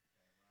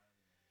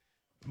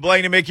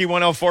Blaine and Mickey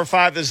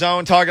 104.5 The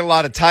Zone, talking a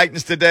lot of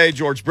Titans today.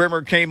 George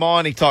Brimmer came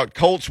on. He talked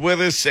Colts with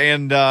us,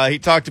 and he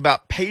talked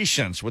about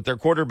patience with their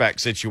quarterback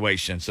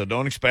situation. So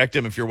don't expect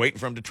him if you're waiting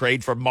for him to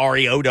trade for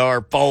Mariota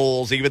or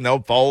Foles, even though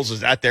Foles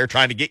is out there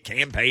trying to get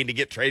campaigned to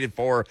get traded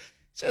for.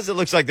 Says it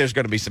looks like there's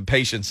going to be some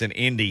patience in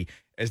Indy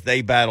as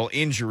they battle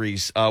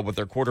injuries with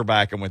their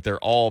quarterback and with their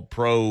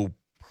all-pro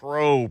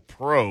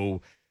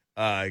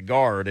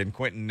guard and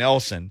Quentin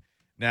Nelson.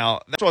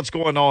 Now, that's what's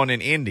going on in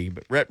Indy,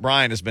 but Rhett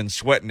Bryan has been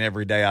sweating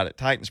every day out at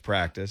Titans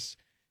practice.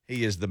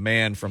 He is the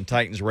man from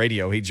Titans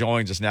Radio. He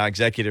joins us now,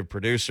 executive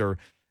producer,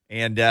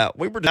 and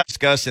we were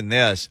discussing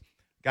this.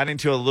 Got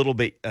into a little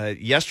bit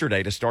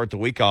yesterday to start the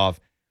week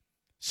off.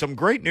 Some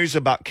great news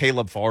about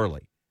Caleb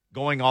Farley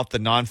going off the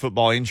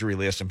non-football injury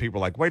list, and people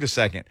are like, wait a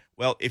second.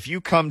 Well, if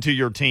you come to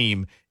your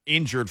team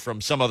injured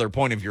from some other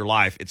point of your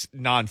life, it's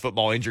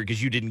non-football injury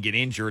because you didn't get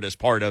injured as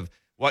part of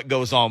what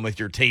goes on with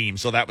your team.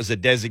 So that was a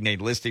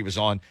designated list he was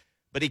on.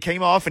 But he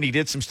came off and he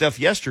did some stuff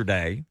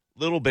yesterday,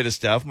 little bit of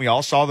stuff, and we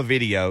all saw the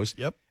videos.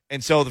 Yep.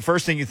 And so the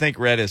first thing you think,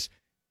 Red, is,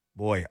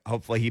 boy,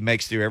 hopefully he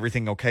makes through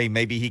everything okay.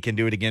 Maybe he can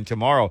do it again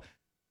tomorrow.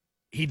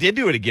 He did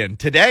do it again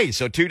today.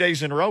 So 2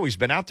 days in a row he's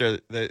been out there,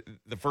 the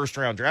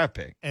first-round draft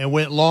pick. And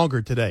went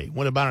longer today,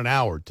 went about an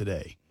hour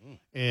today.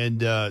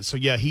 And so,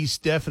 yeah, he's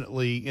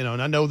definitely, and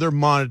I know they're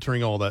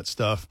monitoring all that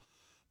stuff.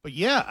 But,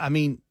 yeah, I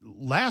mean,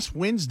 last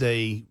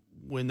Wednesday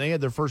when they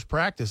had their first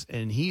practice,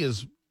 and he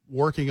is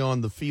working on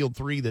the field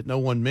 3 that no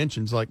one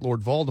mentions, like Lord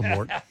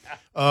Voldemort,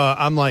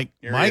 I'm like,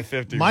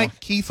 Mike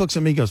Keith looks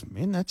at me and goes,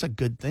 man, that's a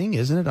good thing,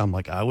 isn't it? I'm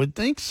like, I would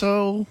think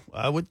so.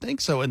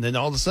 And then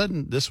all of a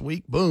sudden this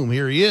week, boom,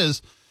 here he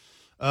is.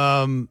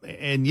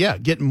 And, yeah,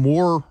 getting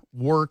more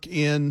work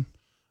in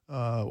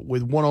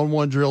with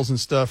one-on-one drills and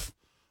stuff,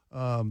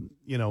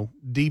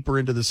 deeper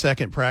into the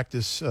second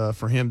practice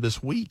for him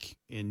this week.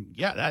 And,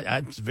 yeah,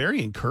 that's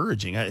very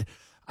encouraging.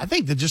 I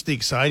think that just the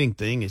exciting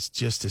thing is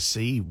just to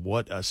see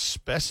what a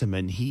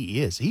specimen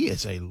he is. He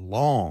is a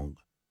long,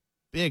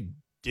 big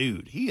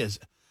dude. He's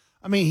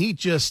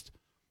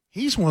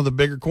one of the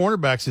bigger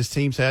cornerbacks this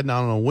team's had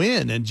not on a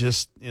win. And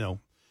just,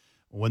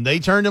 when they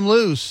turned him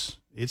loose,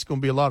 it's going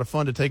to be a lot of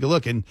fun to take a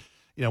look. And,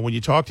 when you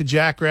talk to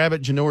Jack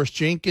Rabbit, Janoris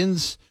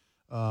Jenkins,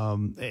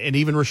 and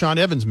even Rashaan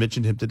Evans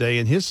mentioned him today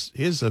in his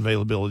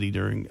availability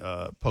during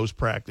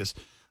post-practice,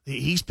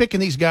 he's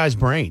picking these guys'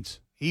 brains.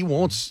 He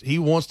wants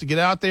to get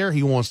out there.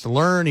 He wants to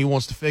learn. He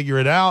wants to figure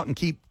it out and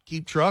keep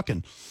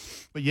trucking.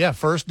 But, yeah,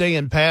 first day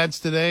in pads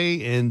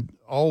today, and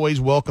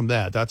always welcome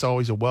that. That's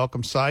always a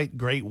welcome sight.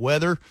 Great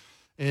weather.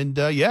 And,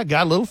 got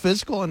a little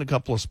physical in a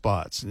couple of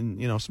spots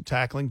and, some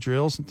tackling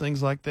drills and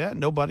things like that.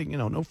 Nobody,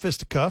 no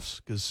fisticuffs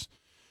because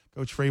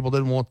Coach Vrabel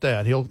didn't want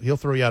that. He'll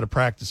throw you out of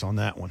practice on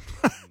that one.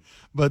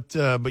 But,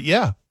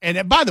 yeah.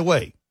 And, by the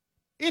way,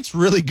 it's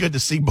really good to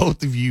see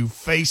both of you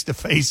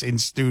face-to-face in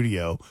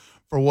studio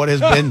for what has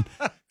been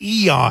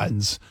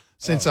eons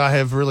since I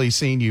have really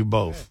seen you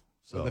both.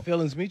 So well, the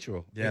feeling's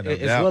mutual. Yeah,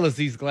 as well as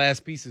these glass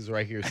pieces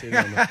right here sitting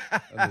on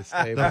this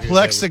table. The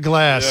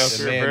plexiglass. Yes,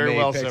 very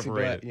well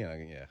separated.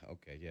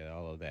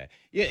 All of that.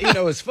 Yeah,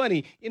 it's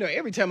funny.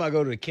 Every time I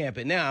go to the camp,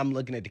 and now I'm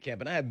looking at the camp,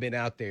 and I have been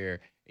out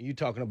there, and you're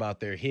talking about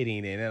their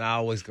hitting, and then I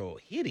always go,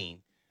 hitting?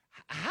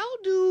 How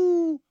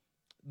do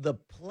the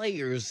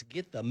players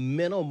get the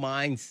mental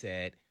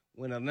mindset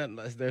when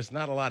there's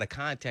not a lot of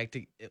contact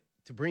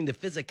to bring the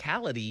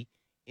physicality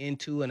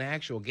into an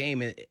actual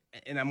game?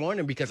 And I'm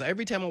wondering because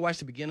every time I watch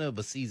the beginning of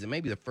a season,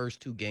 maybe the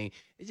first 2 games,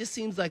 it just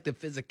seems like the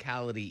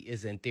physicality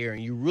isn't there.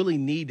 And you really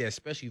need that,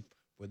 especially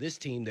for this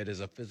team that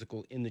is a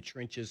physical, in the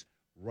trenches,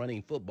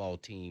 running football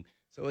team.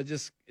 So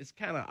it's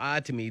kind of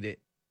odd to me that,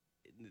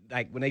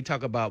 like, when they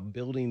talk about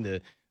building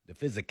the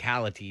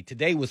physicality,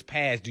 today was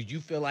pads. Did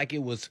you feel like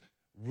it was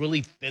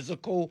really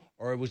physical,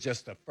 or it was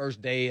just the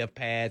first day of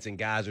pads and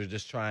guys are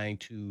just trying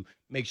to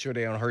make sure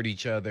they don't hurt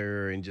each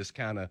other and just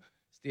kind of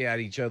stay out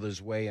of each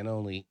other's way and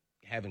only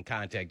having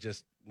contact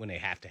just when they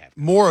have to have contact?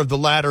 More of the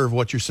latter of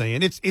what you're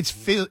saying.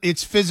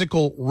 It's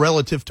physical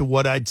relative to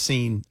what I'd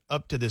seen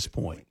up to this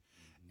point.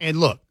 And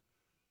look,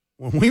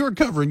 when we were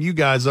covering you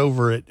guys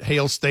over at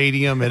Hale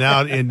Stadium and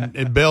out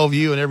in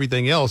Bellevue and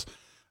everything else,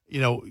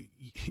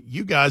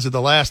 you guys are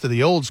the last of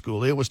the old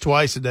school. It was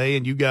twice a day,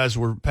 and you guys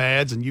were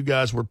pads, and you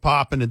guys were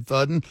popping and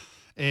thudding.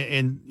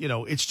 And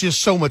it's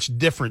just so much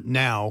different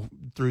now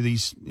through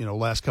these,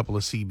 last couple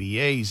of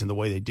CBAs and the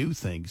way they do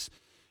things.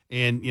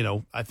 And,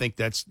 I think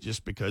that's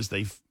just because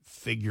they've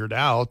figured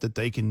out that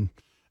they can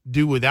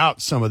do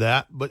without some of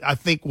that. But I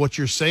think what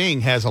you're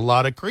saying has a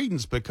lot of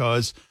credence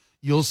because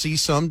you'll see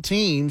some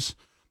teams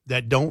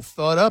that don't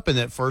thud up in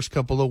that first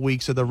couple of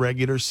weeks of the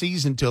regular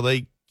season till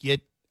they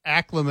get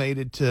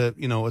acclimated to,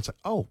 it's like,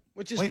 oh,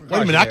 wait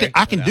a minute,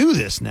 I can do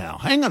this now.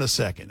 Hang on a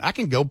second. I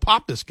can go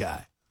pop this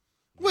guy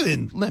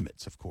within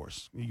limits, of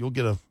course. You'll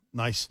get a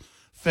nice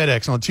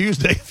FedEx on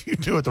Tuesday if you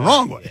do it the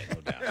wrong way.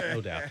 Yeah,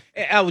 no doubt.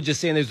 I was just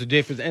saying there's a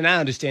difference, and I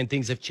understand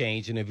things have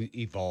changed and have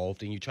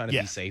evolved, and you're trying to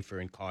be safer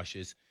and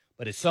cautious.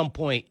 But at some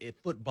point,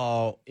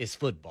 football is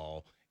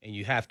football, and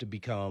you have to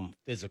become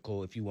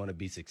physical if you want to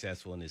be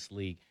successful in this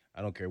league.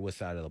 I don't care what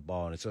side of the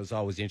ball. And so it's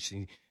always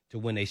interesting to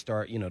when they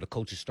start, the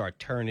coaches start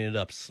turning it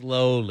up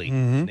slowly.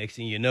 Mhm. Next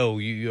thing you know,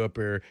 you up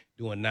there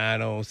doing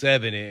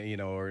 9-on-7,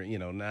 and, or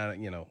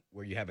 9,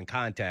 where you're having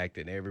contact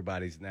and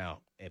everybody's now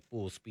at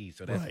full speed.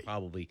 So that's Right.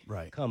 probably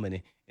Right.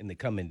 coming in the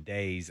coming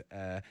days.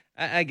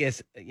 I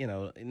guess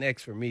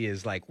next for me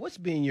is like, what's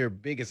been your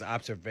biggest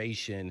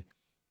observation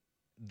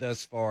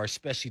thus far,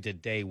 especially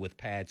today with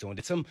pads on?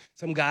 Did some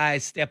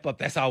guys step up?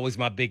 That's always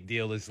my big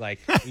deal. Is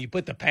like when you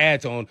put the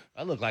pads on,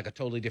 I look like a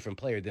totally different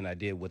player than I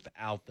did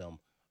without them.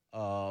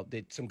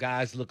 Did some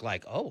guys look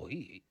like, oh,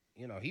 he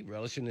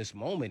relishing this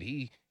moment.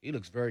 He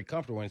looks very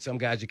comfortable. And some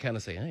guys you kind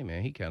of say, hey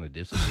man, he kind of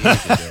disappeared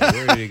today.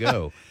 Where did he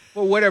go?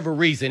 For whatever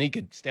reason, he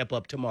could step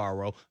up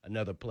tomorrow.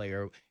 Another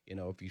player,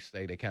 if you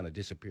say they kind of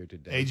disappeared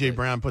today. A.J. but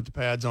Brown put the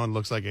pads on,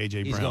 looks like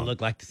A.J. He's Brown. gonna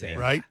look like the same,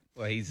 right?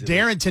 Well, he's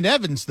Darrington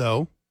Evans,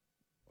 though,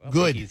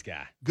 good. He's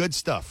guy. Good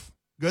stuff.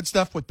 Good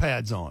stuff with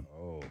pads on.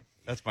 Oh,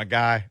 That's my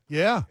guy.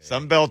 Yeah.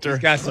 Some belter. he's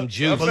got some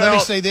juice. But let me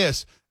say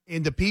this.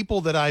 In the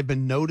people that I've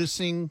been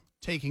noticing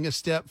taking a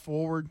step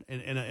forward,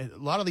 and a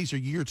lot of these are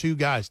year 2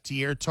 guys,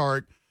 Tierre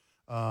Tart,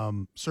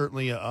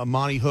 certainly a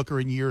Monty Hooker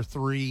in year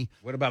 3.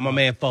 What about my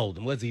man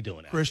Folden? What's he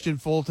doing? Christian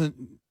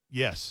Fulton,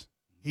 yes.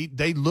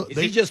 They look Is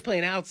he just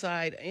playing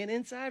outside and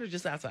inside, or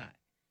just outside?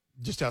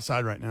 just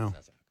outside right now.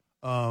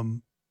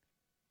 Outside.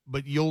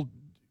 But you'll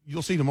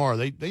see tomorrow.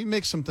 They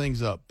mix some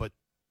things up, but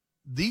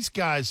these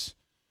guys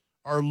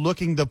are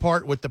looking the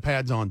part with the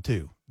pads on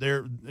too.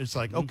 It's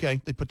like, okay,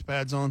 they put the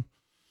pads on.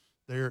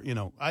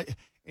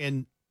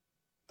 And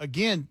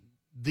again,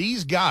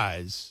 these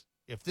guys,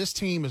 if this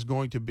team is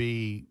going to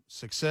be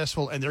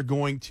successful and they're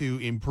going to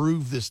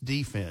improve this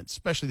defense,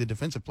 especially the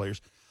defensive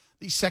players,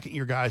 these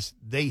second-year guys,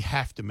 they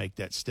have to make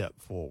that step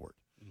forward.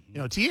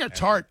 Tierre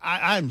Tart,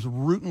 I'm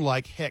rooting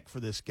like heck for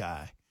this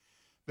guy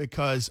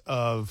because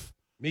of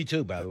Me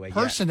too, by the way.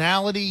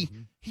 personality.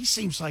 He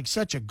seems like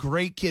such a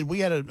great kid. We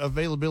had an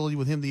availability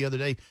with him the other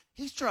day.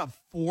 He's dropped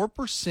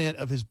 4%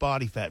 of his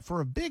body fat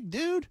for a big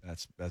dude.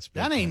 That's big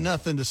That ain't time.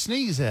 nothing to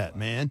sneeze at,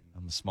 man.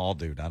 I'm a small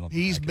dude. I don't.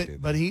 He's think I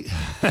could been, do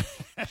but that.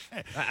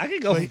 he, I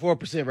could go for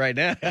 4% right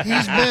now.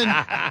 he's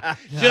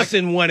been just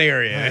in one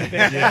area.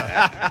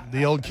 yeah,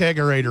 the old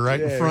kegerator right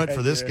in Yeah, front right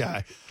for this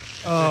there.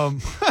 guy.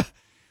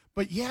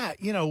 But yeah,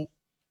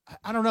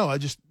 I don't know.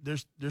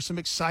 There's some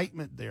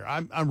excitement there.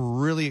 I'm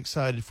really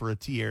excited for a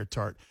Tierre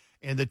Tart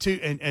and the two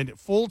and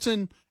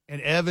Fulton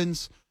and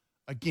Evans.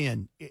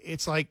 Again,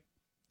 it's like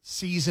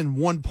season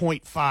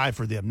 1.5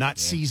 for them, not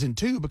season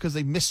 2, because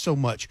they missed so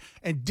much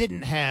and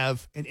didn't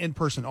have an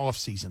in-person off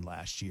season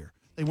last year.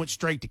 They went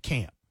straight to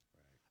camp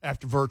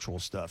after virtual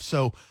stuff.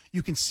 So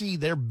you can see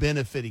they're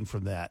benefiting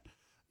from that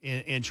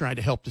and trying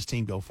to help this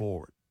team go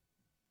forward.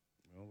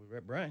 Well, we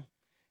read Brian,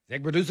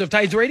 executive producer of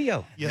Titans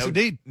Radio. Yes,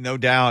 indeed. No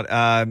doubt.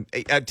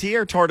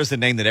 Tierre Tart is a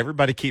name that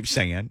everybody keeps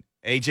saying.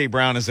 A.J.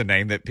 Brown is a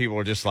name that people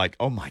are just like,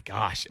 oh, my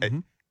gosh.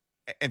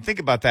 And think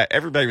about that.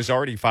 Everybody was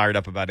already fired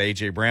up about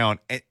A.J. Brown,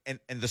 and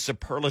the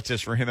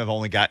superlatives for him have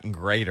only gotten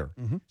greater.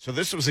 So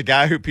this was a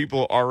guy who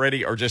people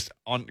already are just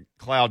on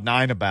cloud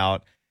 9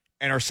 about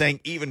and are saying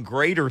even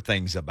greater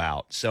things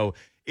about. So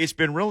it's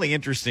been really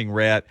interesting,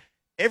 Rhett.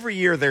 Every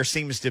year there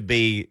seems to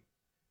be,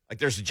 like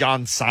there's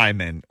John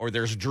Simon or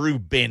there's Drew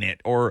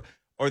Bennett or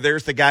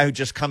there's the guy who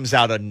just comes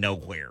out of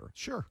nowhere.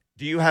 Sure.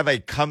 Do you have a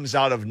comes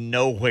out of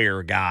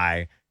nowhere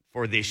guy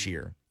for this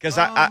year? Because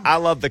I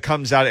love the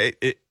comes out.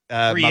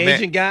 Free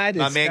agent guy.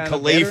 My man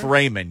Khalif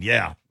Raymond.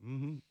 Yeah.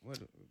 What?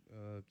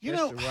 You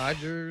know- Chester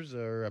Rogers,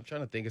 or I'm trying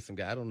to think of some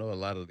guy. I don't know a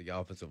lot of the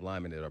offensive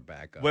linemen that are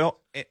back up.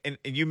 Well, and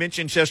you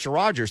mentioned Chester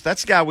Rogers.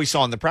 That's the guy we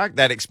saw in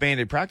that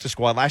expanded practice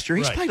squad last year.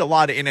 He's Right. played a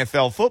lot of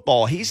NFL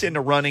football. He's in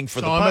the running for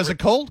Saw him as a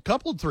Colt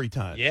coupled 3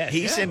 times. yes,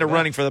 He's yeah, into well,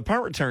 running for the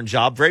punt return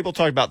job. Vrabel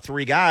talked about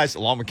 3 guys,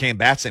 along with Cam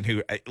Batson,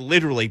 who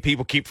literally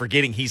people keep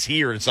forgetting he's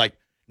here. It's like,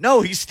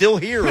 no, he's still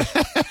here.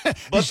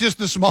 He's just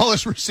the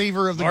smallest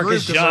receiver of the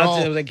Marcus group. 'cause they're all-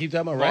 Johnson. They keep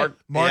talking about right.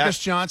 Marcus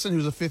Johnson,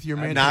 who's a 5th-year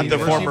man. Not at the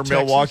University former of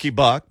Texas. Milwaukee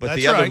Buck, but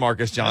That's the other right.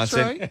 Marcus That's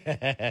Johnson.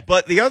 right.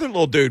 But the other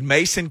little dude,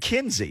 Mason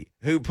Kinsey,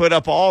 who put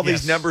up all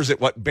Yes. these numbers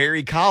at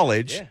Berry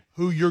College. Yeah.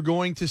 Who you're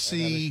going to down the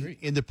see street.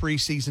 in the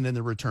preseason and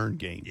the return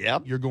game.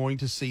 Yep. You're going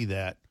to see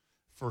that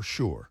for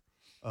sure.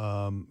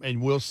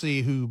 And we'll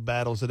see who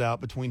battles it out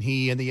between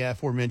he and the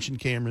aforementioned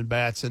Cameron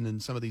Batson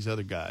and some of these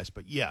other guys.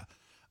 But, yeah,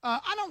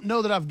 I don't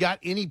know that I've got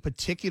any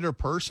particular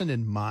person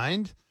in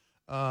mind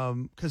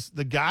because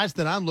the guys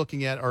that I'm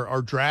looking at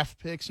are draft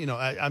picks.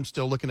 I'm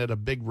still looking at a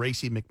big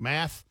Racy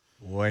McMath,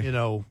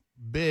 Boy,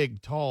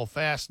 big, tall,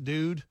 fast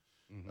dude.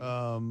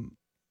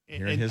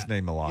 hearing his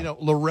name a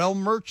lot. Laurel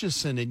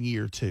Murchison in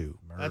year 2.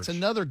 That's Murch.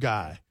 another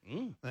guy.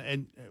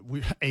 And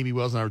Amy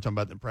Wells and I were talking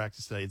about that in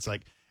practice today. It's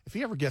like if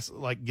he ever gets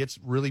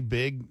really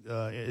big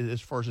as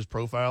far as his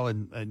profile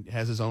and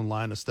has his own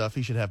line of stuff,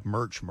 he should have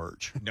merch.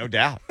 No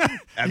doubt. I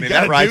You mean,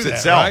 gotta that writes do that,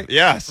 itself. right?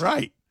 Yes.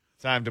 Right.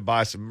 Time to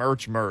buy some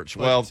merch.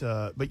 But,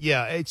 but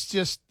yeah, it's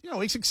just,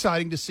 it's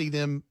exciting to see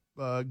them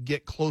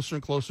get closer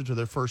and closer to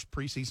their first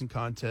preseason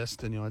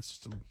contest. And, it's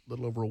just a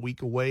little over a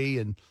week away.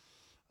 And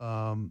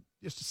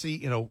just to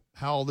see,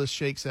 how all this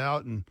shakes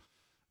out. And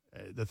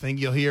The thing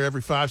you'll hear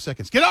every 5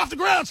 seconds: "Get off the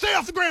ground! Stay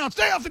off the ground!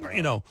 Stay off the ground!"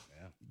 You know,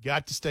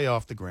 got to stay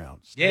off the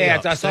ground. Stay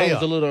up, I saw stay it was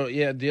up. a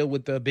little deal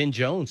with Ben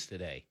Jones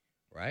today,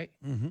 right?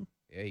 Mhm.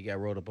 Yeah, he got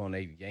rolled up on.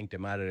 They yanked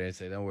him out of there and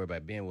said, "Don't worry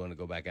about Ben. Willing to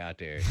go back out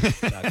there,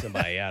 knock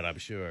somebody out." I'm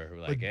sure. We're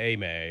like, hey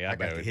man, I got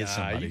better to hit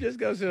somebody. You just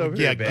go sit over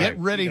Yeah, here. get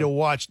ready to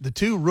watch the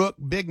two Rook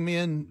big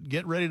men.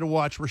 Get ready to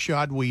watch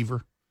Rashad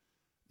Weaver.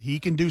 He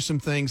can do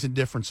some things in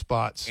different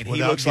spots. And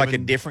he looks like a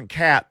different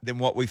cat than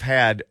what we've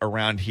had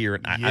around here.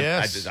 And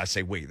Yes. I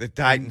say we. The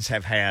Titans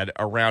have had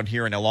around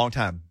here in a long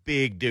time.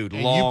 Big dude,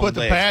 And long you put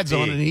the legs, pads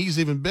on, big. and he's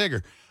even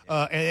bigger.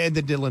 And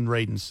the Dylan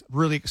Radens.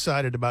 Really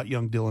excited about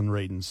young Dylan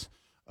Radens.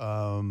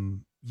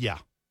 Yeah,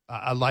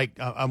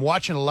 I'm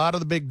watching a lot of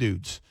the big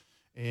dudes,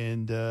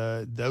 and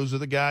those are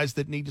the guys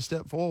that need to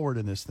step forward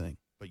in this thing.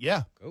 But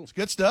yeah, Cool. It's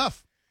good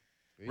stuff.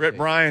 Rhett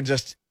Bryan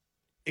just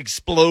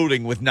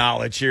exploding with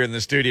knowledge here in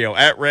the studio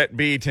at Rhett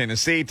B,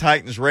 Tennessee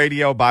Titans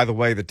Radio. By the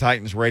way, the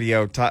Titans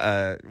Radio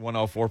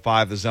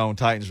 1045 The Zone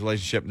Titans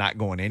relationship not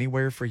going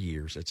anywhere for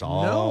years. It's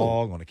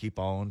all going to keep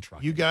on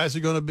trying. You guys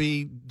are going to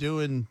be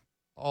doing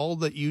all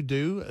that you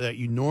do, that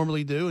you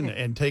normally do,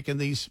 and taking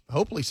these,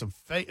 hopefully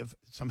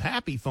some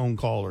happy phone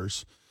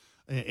callers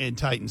and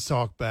Titans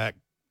Talk back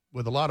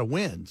with a lot of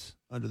wins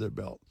under their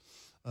belt.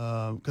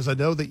 Because I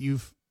know that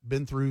you've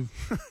been through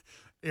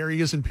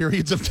areas and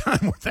periods of time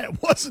where that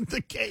wasn't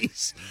the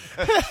case.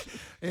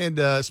 And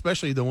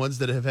especially the ones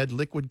that have had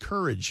liquid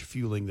courage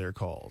fueling their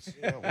calls.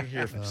 We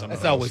hear from some of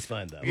That's those. always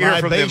fun though. We hear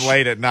from them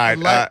late at night.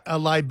 A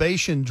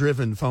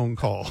libation-driven phone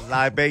call.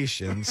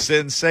 Libation,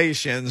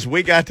 sensations.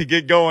 We got to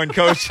get going,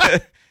 Coach.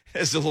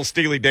 It's a little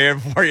Steely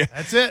Dan for you.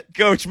 That's it.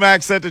 Coach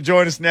Mack set to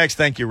join us next.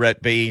 Thank you,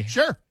 Rhett B.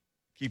 Sure.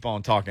 Keep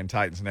on talking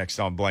Titans next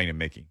on Blaine and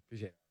Mickey.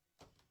 Appreciate it.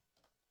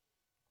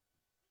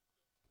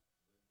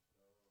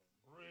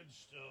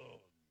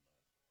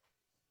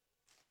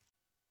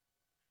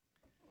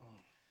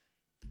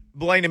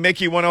 Blaine and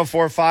Mickey,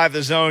 1045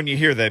 The Zone. You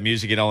hear that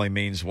music, it only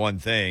means one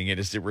thing. It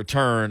is the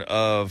return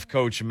of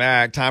Coach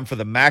Mack. Time for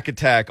the Mack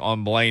Attack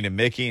on Blaine and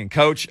Mickey. And,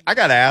 Coach, I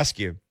got to ask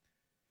you,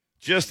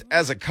 just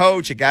as a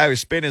coach, a guy who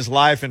spent his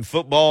life in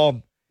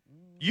football,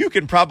 you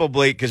can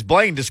probably, because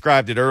Blaine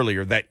described it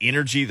earlier, that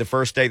energy the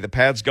first day the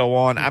pads go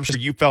on, I'm sure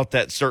you felt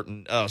that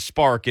certain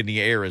spark in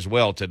the air as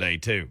well today,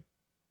 too.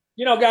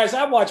 You know, guys,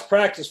 I watch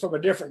practice from a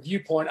different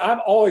viewpoint.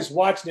 I'm always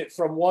watching it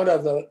from one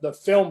of the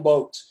film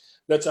boats.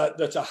 That's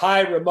a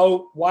high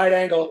remote wide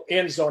angle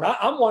end zone.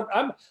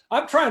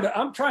 I'm trying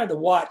to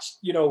watch,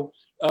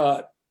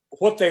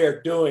 what they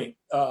are doing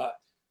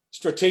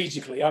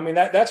strategically. I mean,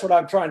 that's what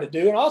I'm trying to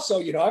do. And also,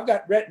 I've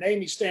got Rhett and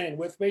Amy standing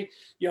with me,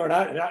 and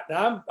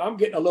I'm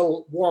getting a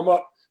little warm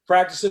up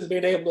practicing,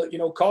 being able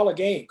to, call a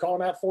game,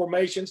 calling out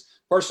formations,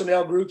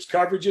 personnel groups,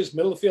 coverages,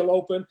 middle of the field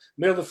open,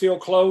 middle of the field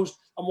closed.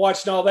 I'm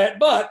watching all that,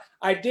 but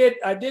I did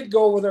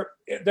go over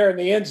there in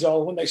the end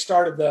zone when they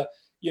started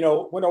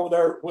went over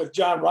there with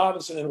John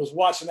Robinson and was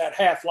watching that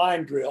half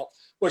line drill,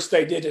 which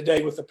they did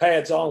today with the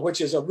pads on, which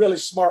is a really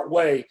smart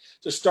way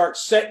to start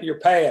setting your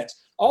pads.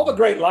 All the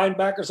great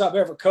linebackers I've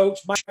ever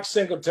coached, Mike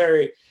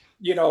Singletary,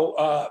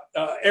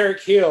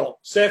 Eric Hill,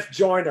 Seth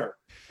Joyner,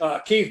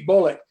 Keith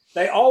Bullock,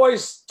 they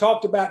always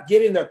talked about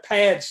getting their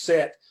pads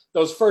set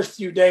those first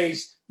few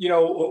days,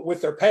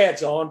 with their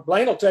pads on.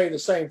 Blaine will tell you the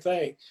same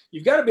thing.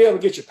 You've got to be able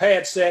to get your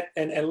pads set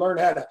and learn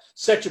how to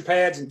set your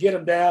pads and get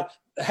them down.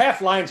 The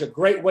half line's a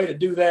great way to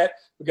do that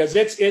because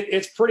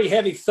it's pretty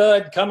heavy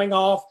thud coming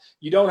off.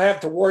 You don't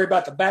have to worry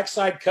about the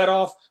backside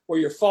cutoff where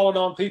you're falling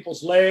on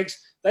people's legs.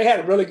 They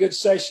had a really good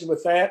session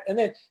with that. And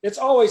then it's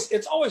always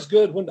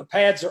good when the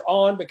pads are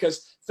on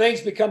because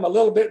things become a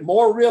little bit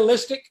more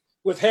realistic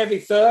with heavy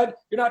thud.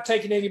 You're not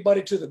taking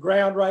anybody to the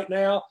ground right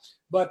now.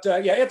 But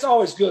it's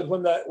always good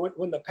when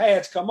the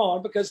pads come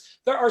on because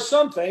there are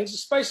some things,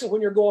 especially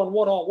when you're going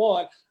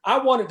one-on-one. I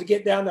wanted to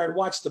get down there and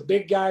watch the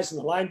big guys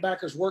and the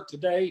linebackers work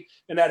today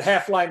in that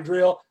half-line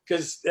drill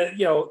because,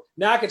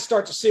 now I can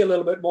start to see a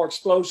little bit more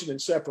explosion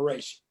and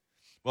separation.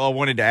 Well, I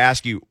wanted to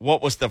ask you,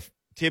 what was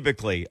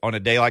typically on a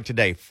day like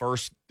today,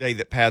 first day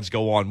that pads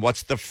go on,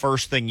 what's the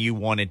first thing you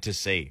wanted to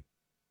see?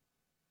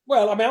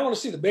 Well, I want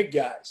to see the big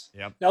guys.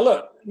 Yep. Now,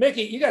 look,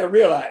 Mickey, you got to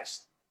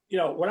realize,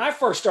 when I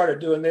first started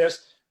doing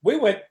this, we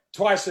went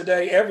twice a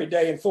day, every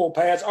day in full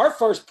pads. Our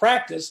first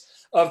practice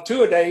of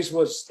 2 a days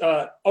was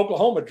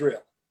Oklahoma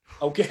drill.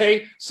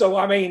 Okay. So,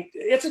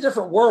 it's a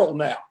different world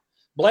now.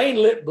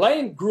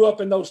 Blaine grew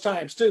up in those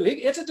times too.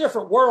 It's a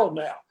different world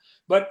now.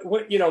 But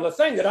the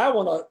thing that I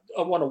want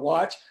to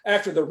watch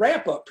after the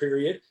ramp up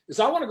period is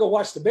I want to go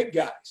watch the big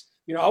guys.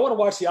 I want to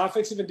watch the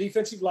offensive and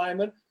defensive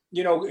linemen,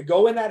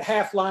 go in that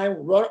half line,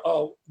 run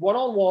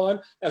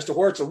one-on-one as to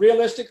where it's a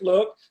realistic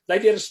look. They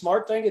did a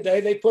smart thing today.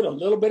 They put a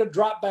little bit of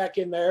drop back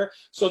in there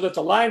so that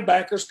the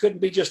linebackers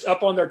couldn't be just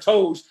up on their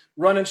toes,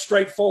 running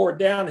straight forward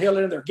downhill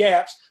into their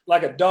gaps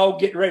like a dog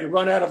getting ready to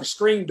run out of a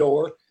screen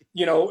door.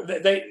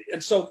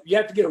 And so you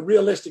have to get a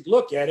realistic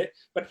look at it.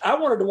 But I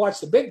wanted to watch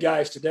the big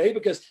guys today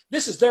because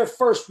this is their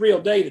first real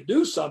day to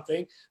do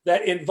something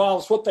that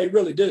involves what they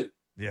really do.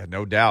 Yeah,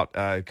 no doubt.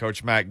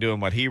 Coach Mack doing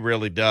what he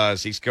really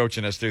does. He's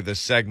coaching us through this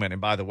segment.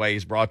 And by the way,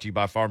 he's brought to you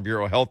by Farm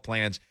Bureau Health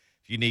Plans.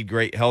 If you need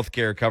great health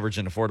care coverage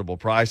and affordable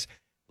price,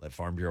 let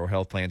Farm Bureau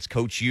Health Plans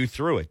coach you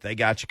through it. They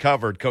got you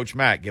covered. Coach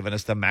Mack giving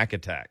us the Mack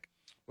attack.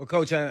 Well,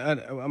 Coach, I'm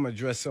going to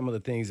address some of the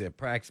things at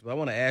practice, but I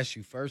want to ask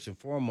you first and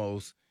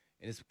foremost,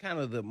 and it's kind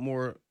of the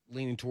more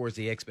leaning towards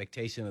the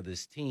expectation of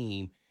this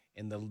team.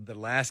 In the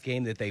last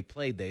game that they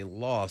played, they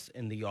lost,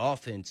 and the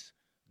offense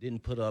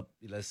didn't put up,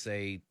 let's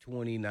say,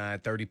 29,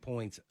 30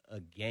 points a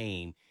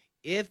game.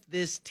 If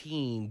this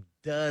team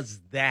does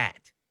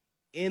that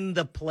in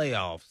the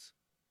playoffs,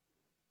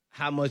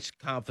 how much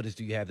confidence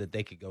do you have that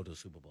they could go to the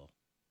Super Bowl?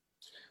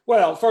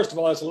 Well, first of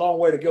all, it's a long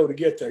way to go to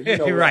get there. You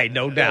know, right,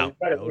 no doubt.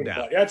 No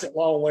doubt. That's a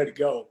long way to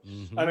go.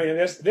 Mm-hmm. I mean,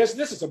 this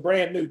is a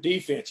brand new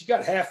defense. You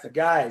got half the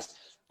guys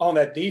on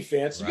that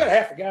defense. You Right. got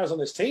half the guys on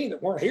this team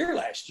that weren't here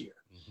last year.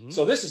 Mm-hmm.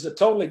 So this is a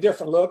totally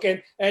different look.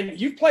 And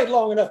you've played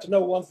long enough to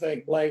know one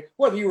thing, Blaine,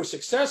 whether you were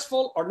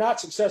successful or not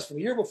successful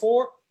the year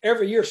before,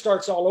 every year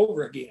starts all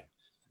over again.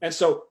 And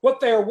so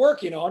what they're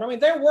working on, I mean,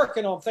 they're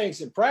working on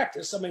things in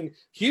practice. I mean,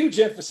 huge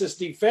emphasis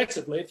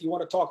defensively, if you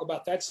want to talk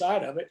about that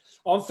side of it,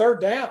 on third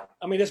down.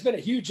 I mean, it's been a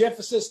huge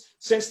emphasis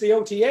since the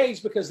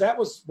OTAs because that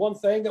was one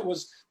thing that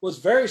was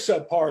very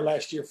subpar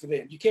last year for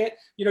them. You can't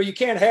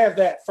have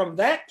that from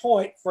that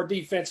point for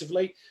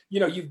defensively.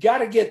 You've got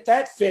to get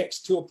that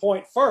fixed to a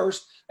point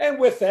first. And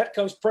with that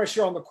comes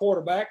pressure on the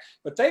quarterback.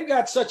 But they've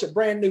got such a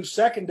brand new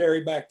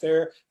secondary back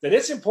there that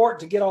it's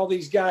important to get all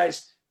these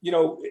guys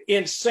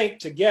in sync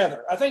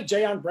together. I think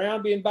Jayon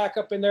Brown being back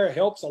up in there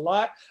helps a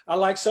lot. I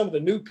like some of the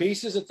new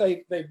pieces that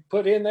they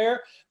put in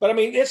there. But, I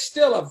mean, it's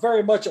still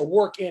very much a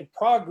work in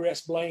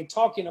progress, Blaine,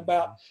 talking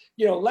about,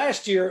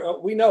 last year,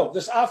 we know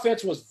this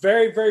offense was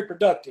very, very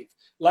productive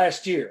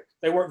last year.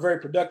 They weren't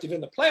very productive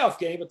in the playoff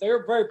game, but they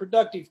were very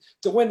productive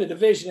to win the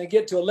division and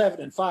get to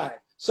 11-5.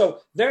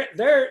 So they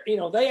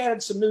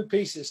added some new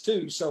pieces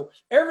too. So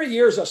every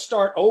year is a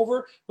start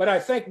over. But I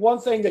think one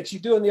thing that you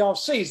do in the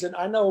offseason,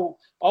 I know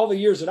all the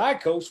years that I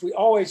coached, we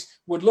always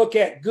would look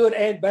at good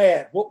and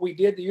bad, what we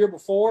did the year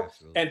before,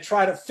 Absolutely. and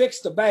try to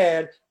fix the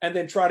bad and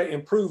then try to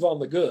improve on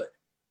the good.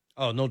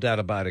 Oh, no doubt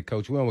about it,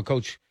 Coach. We're with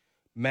Coach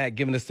Mack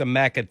giving us the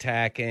Mack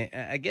attack. And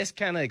I guess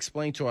kind of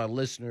explain to our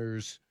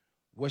listeners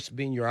what's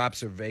been your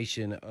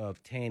observation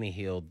of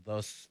Tannehill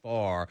thus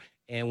far.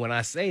 And when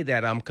I say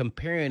that, I'm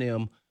comparing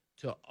him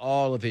to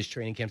all of his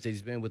training camps that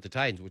he's been with the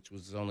Titans, which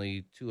was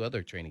only 2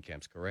 other training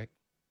camps, correct?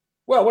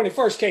 Well, when he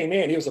first came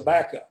in, he was a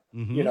backup,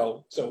 Mm-hmm.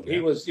 so Yeah. he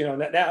was,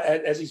 now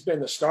as he's been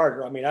the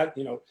starter. I mean,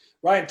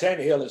 Ryan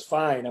Tannehill is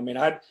fine. I mean,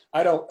 I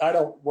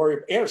don't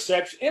worry.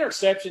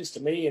 Interceptions to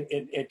me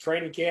in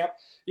training camp.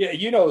 Yeah,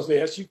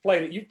 this. You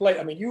played.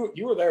 I mean,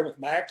 you were there with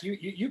Mac.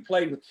 You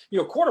played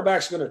with.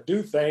 Quarterback's going to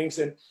do things,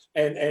 and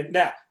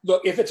now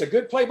look, if it's a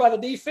good play by the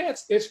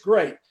defense, it's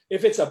great.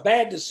 If it's a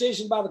bad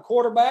decision by the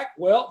quarterback,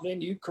 well, then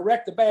you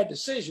correct the bad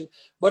decision.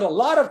 But a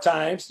lot of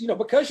times,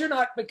 because you're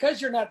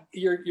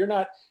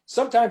not.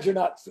 Sometimes you're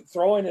not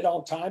throwing it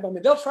on time. I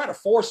mean, they'll try to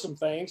force some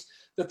things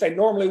that they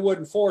normally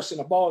wouldn't force in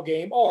a ball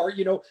game, or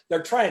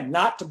they're trying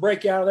not to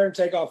break out of there and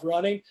take off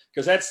running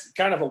because that's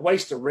kind of a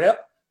waste of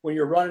rep when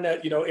you're running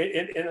at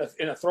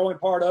in a throwing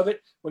part of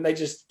it when they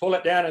just pull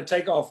it down and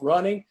take off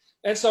running.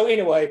 And so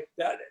anyway,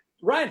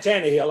 Ryan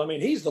Tannehill, I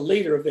mean, he's the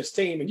leader of this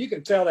team, and you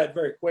can tell that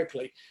very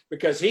quickly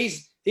because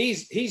he's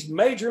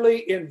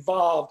majorly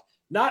involved.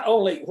 Not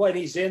only when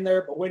he's in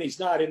there, but when he's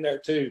not in there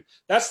too.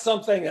 That's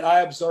something that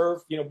I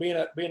observe,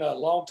 being a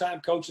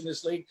longtime coach in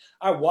this league.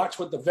 I watch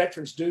what the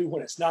veterans do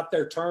when it's not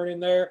their turn in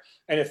there.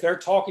 And if they're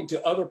talking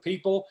to other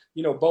people,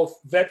 both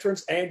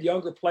veterans and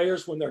younger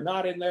players when they're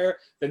not in there,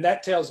 then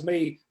that tells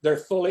me they're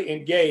fully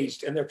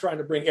engaged and they're trying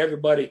to bring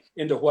everybody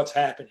into what's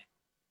happening.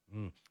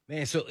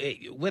 Man, so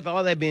with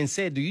all that being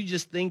said, do you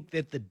just think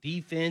that the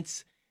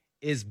defense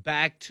is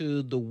back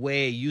to the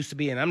way it used to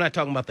be? And I'm not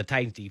talking about the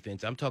Titans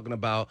defense. I'm talking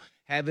about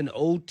having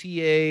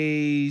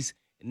OTAs.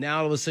 Now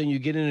all of a sudden you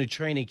get into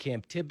training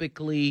camp.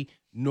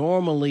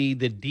 Normally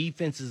the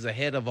defense is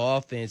ahead of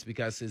offense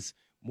because it's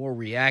more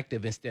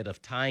reactive instead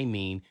of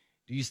timing.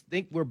 Do you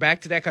think we're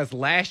back to that? Because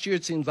last year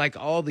it seems like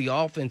all the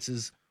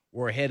offenses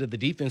were ahead of the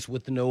defense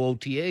with the no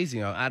OTAs.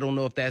 I don't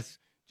know if that's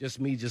just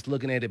me just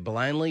looking at it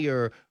blindly,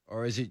 or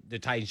is it the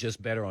Titans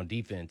just better on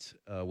defense?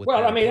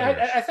 Well, I mean,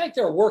 I think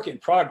they're a work in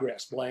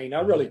progress, Blaine.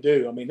 I really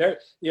do. I mean,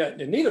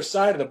 neither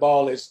side of the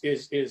ball is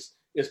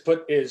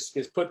put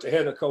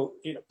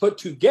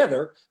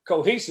together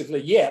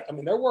cohesively yet. I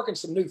mean, they're working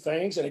some new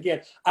things, and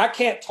again, I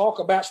can't talk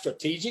about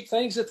strategic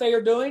things that they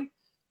are doing,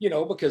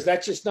 because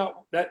that's just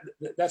not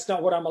that's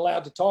not what I'm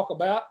allowed to talk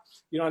about,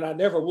 and I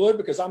never would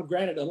because I'm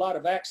granted a lot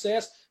of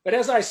access. But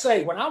as I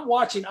say, when I'm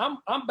watching,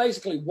 I'm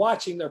basically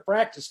watching their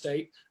practice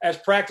tape as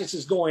practice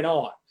is going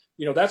on.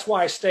 That's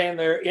why I stand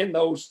there in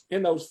those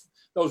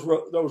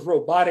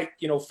robotic,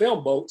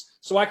 film boats,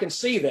 so I can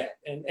see that,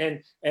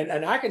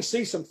 and I can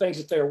see some things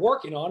that they're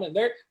working on, and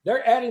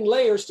they're adding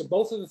layers to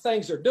both of the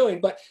things they're doing.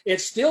 But it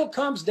still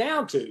comes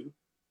down to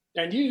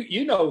and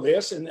you know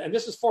this, and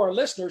this is for our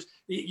listeners.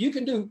 You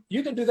can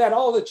do that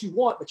all that you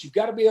want, but you've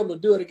got to be able to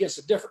do it against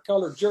a different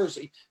colored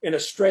jersey in a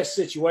stress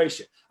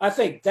situation. I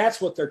think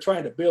that's what they're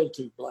trying to build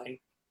to, Blaine.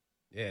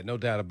 Yeah, no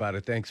doubt about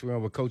it. Thanks. We're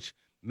on with Coach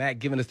Mack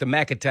giving us the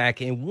Mack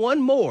Attack. And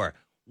one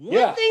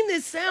thing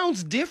that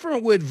sounds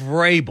different with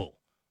Vrabel.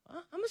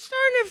 I'm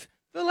starting to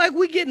feel like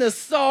we're getting a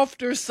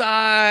softer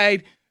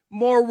side,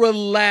 more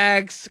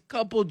relaxed, a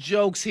couple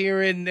jokes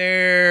here and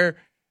there.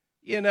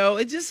 You know,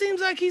 it just seems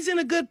like he's in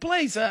a good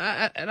place.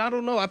 And I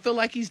don't know. I feel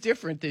like he's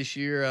different this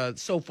year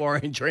so far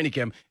in training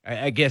camp,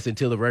 I guess,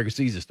 until the regular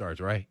season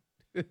starts, right?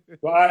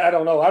 Well, I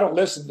don't know. I don't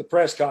listen to the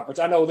press conference.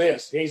 I know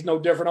this. He's no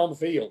different on the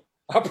field.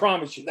 I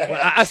promise you that. Well,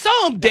 I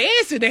saw him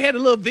dancing. They had a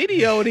little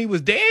video, and he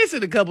was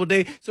dancing a couple of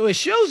days. So it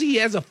shows he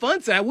has a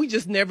fun side. We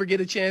just never get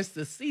a chance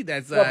to see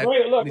that side.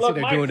 Look, Mike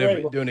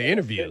Vrabel, doing the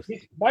interviews.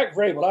 Mike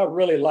Vrabel, I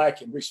really like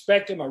him,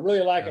 respect him. I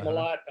really like him a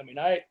lot. I mean,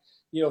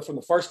 from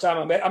the first time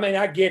I met,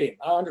 I get him.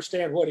 I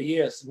understand what he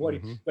is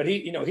and but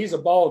he's a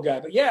ball guy.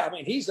 But yeah, I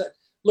mean,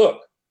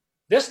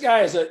 this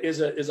guy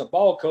is a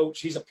ball coach.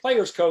 He's a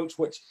player's coach,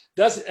 which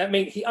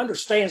he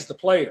understands the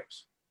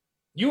players.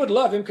 You would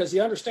love him because he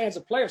understands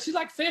the players. He's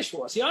like Fish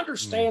was. He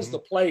understands the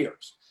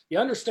players. He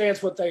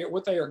understands what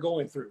they are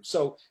going through.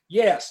 So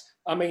yes,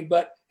 I mean,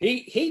 but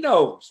he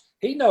knows,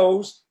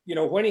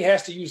 when he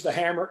has to use the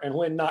hammer and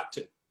when not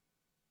to.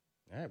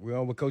 All right, we're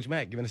on with Coach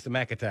Mack giving us the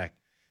Mack Attack.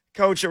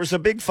 Coach, there was a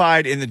big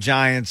fight in the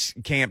Giants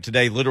camp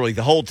today. Literally,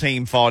 the whole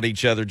team fought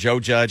each other. Joe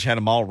Judge had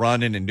them all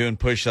running and doing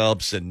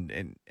push-ups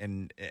and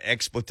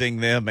expleting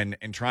them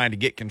and trying to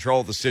get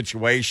control of the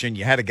situation.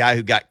 You had a guy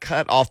who got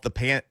cut off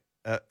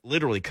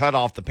literally cut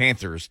off the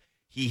Panthers.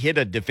 He hit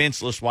a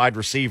defenseless wide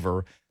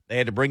receiver. They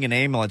had to bring an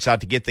ambulance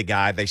out to get the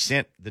guy. They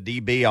sent the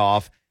DB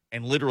off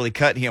and literally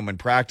cut him when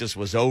practice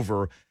was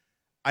over.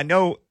 I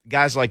know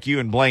guys like you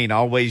and Blaine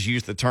always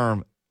use the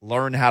term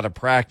learn how to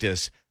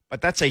practice,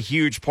 but that's a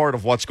huge part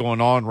of what's going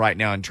on right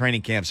now in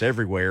training camps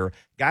everywhere.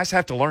 Guys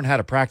have to learn how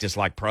to practice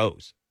like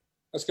pros.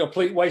 That's a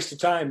complete waste of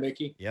time,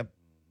 Mickey. Yep.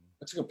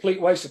 That's a complete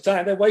waste of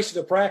time. They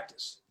wasted the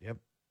practice. Yep.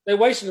 They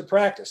wasted the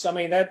practice. I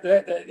mean,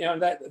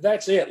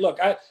 that's it. Look,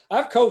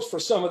 I've coached for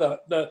some of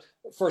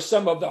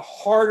the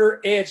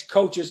harder edge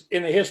coaches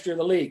in the history of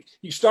the league.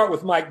 You start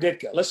with Mike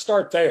Ditka. Let's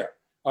start there.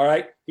 All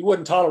right. He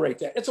wouldn't tolerate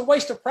that. It's a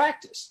waste of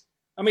practice.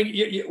 I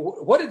mean,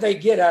 what did they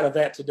get out of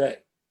that today?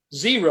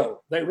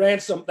 Zero. They ran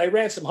some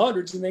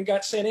hundreds and then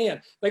got sent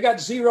in. They got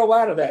zero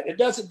out of that. It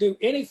doesn't do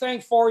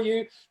anything for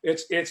you.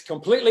 It's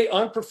completely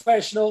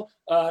unprofessional.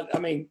 I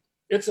mean,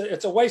 it's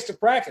a waste of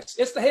practice.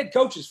 It's the head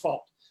coach's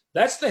fault.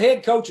 That's the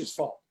head coach's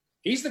fault.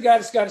 He's the guy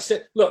that's got to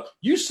sit. Look,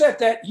 you set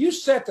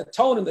the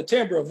tone and the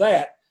timbre of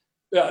that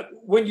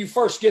when you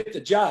first get the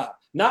job,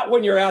 not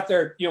when you're out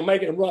there,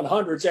 making them run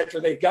hundreds after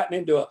they've gotten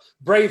into a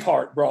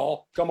Braveheart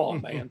brawl. Come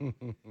on,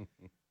 man.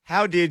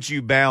 How did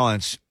you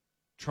balance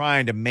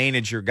trying to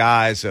manage your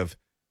guys of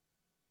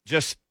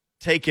just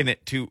taking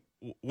it to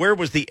where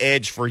was the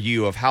edge for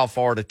you of how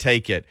far to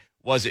take it?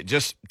 Was it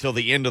just till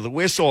the end of the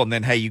whistle and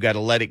then, hey, you got to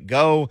let it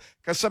go?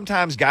 Because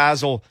sometimes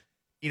guys will,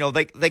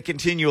 they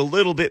continue a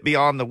little bit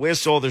beyond the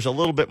whistle. There's a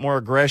little bit more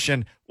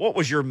aggression. What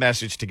was your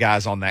message to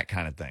guys on that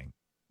kind of thing?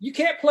 You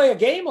can't play a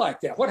game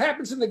like that. What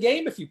happens in the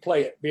game if you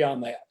play it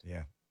beyond that?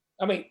 Yeah.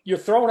 I mean, you're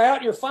thrown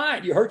out, you're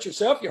fine. You hurt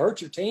yourself, you hurt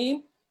your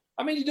team.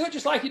 I mean, you do it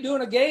just like you do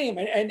in a game.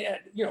 And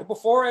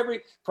before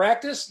every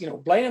practice,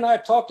 Blaine and I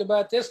have talked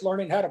about this,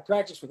 learning how to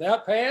practice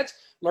without pads,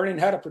 learning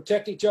how to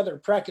protect each other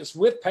and practice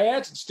with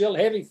pads and still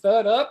heavy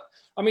thud up.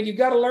 I mean, you've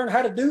got to learn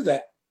how to do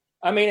that.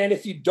 I mean, and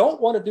if you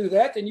don't want to do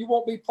that, then you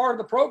won't be part of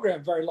the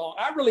program very long.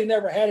 I really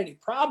never had any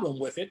problem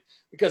with it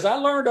because I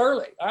learned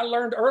early. I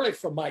learned early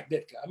from Mike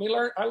Ditka. I mean,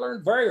 I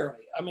learned very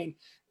early. I mean,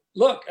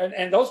 look,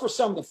 and those were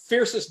some of the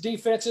fiercest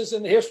defenses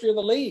in the history of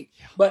the league.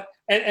 But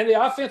and the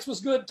offense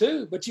was good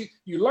too. But you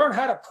learn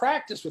how to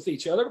practice with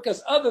each other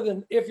because other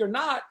than if you're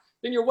not,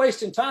 then you're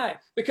wasting time.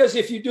 Because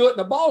if you do it in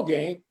a ball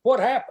game, what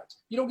happens?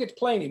 You don't get to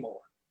play anymore.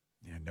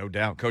 Yeah, no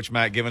doubt. Coach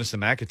Mack giving us the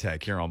Mack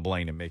Attack here on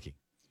Blaine and Mickey.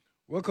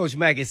 Well, Coach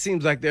Mack, it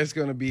seems like there's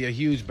going to be a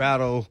huge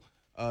battle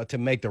to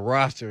make the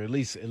roster. At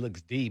least it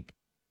looks deep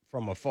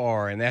from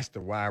afar, and that's the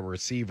wide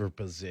receiver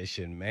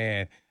position,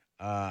 man.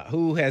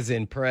 Who has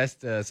impressed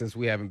since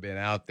we haven't been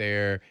out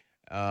there?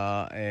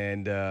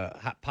 And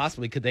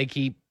possibly could they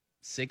keep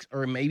 6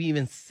 or maybe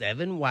even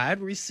 7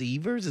 wide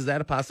receivers? Is that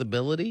a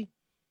possibility?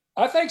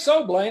 I think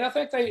so, Blaine. I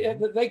think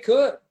they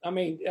could. I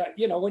mean,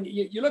 when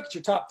you look at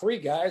your top 3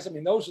 guys, I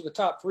mean, those are the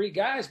top 3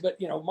 guys. But,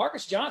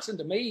 Marcus Johnson,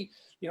 to me,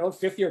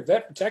 5th-year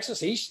vet from Texas,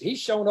 he's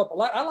shown up a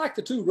lot. I like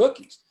the 2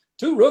 rookies.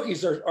 2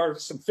 rookies are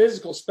some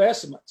physical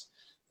specimens.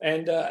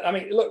 And, I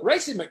mean, look,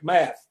 Racey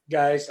McMath,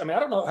 guys, I mean, I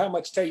don't know how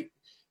much tape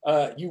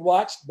you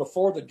watched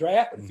before the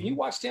draft, but if you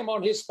watched him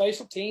on his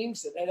special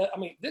teams, I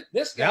mean,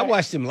 this guy. Yeah, I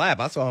watched him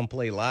live. I saw him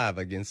play live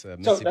against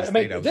Mississippi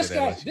State. I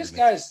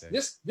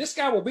mean, this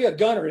guy will be a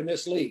gunner in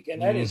this league,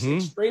 and that is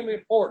extremely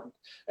important,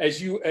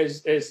 as you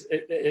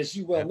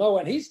well know.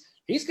 And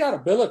he's got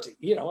ability,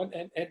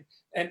 and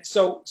And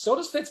so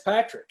does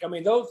Fitzpatrick. I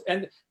mean,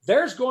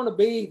 there's going to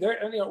be there.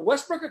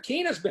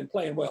 Westbrook-Akina's been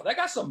playing well. They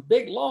got some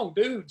big, long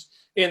dudes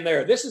in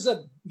there. This is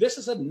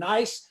a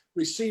nice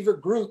receiver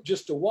group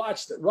just to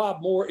watch that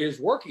Rob Moore is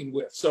working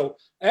with. So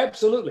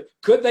absolutely.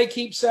 Could they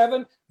keep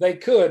 7? They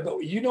could,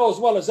 but you know as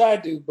well as I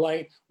do,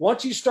 Blaine,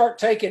 once you start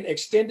taking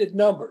extended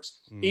numbers,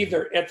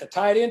 either at the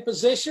tight end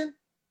position,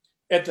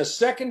 at the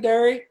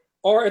secondary,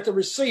 or at the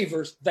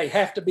receivers, they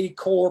have to be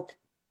core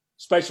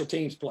special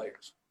teams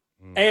players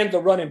and the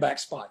running back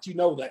spots. You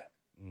know that.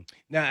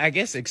 Now, I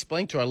guess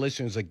explain to our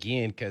listeners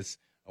again, because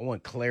I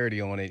want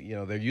clarity on it.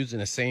 They're using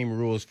the same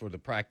rules for the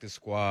practice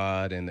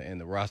squad and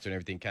the roster and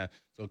everything.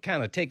 So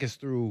kind of take us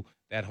through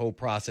that whole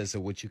process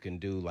of what you can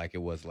do like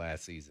it was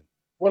last season.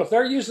 Well, if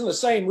they're using the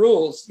same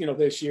rules,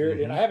 this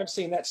year, and I haven't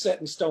seen that set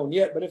in stone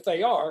yet, but if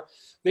they are,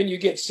 then you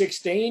get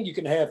 16. You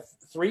can have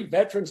 3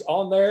 veterans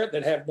on there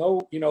that have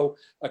no,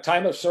 a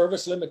time of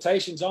service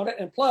limitations on it.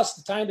 And plus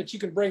the time that you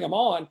can bring them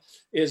on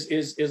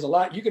is a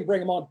lot. You can bring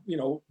them on,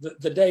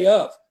 the day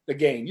of the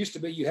game. Used to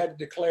be you had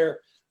to declare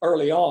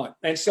early on.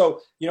 And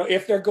so,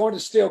 if they're going to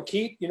still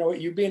keep,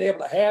 you being able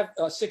to have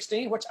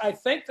 16, which I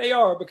think they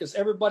are because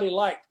everybody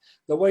liked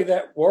the way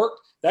that worked,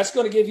 that's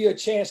going to give you a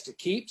chance to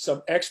keep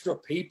some extra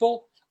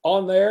people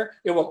on there.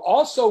 It will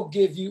also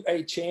give you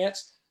a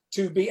chance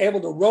to be able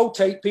to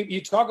rotate people.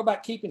 You talk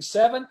about keeping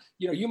 7,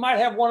 you might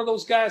have one of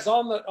those guys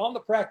on the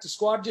practice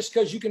squad just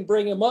because you can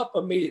bring him up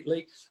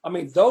immediately. I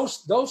mean,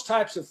 those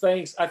types of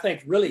things I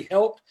think really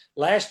helped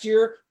last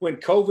year when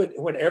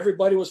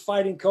everybody was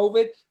fighting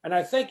COVID. And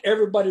I think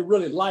everybody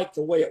really liked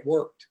the way it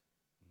worked.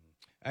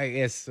 I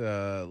guess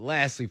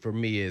lastly for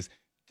me is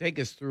take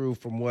us through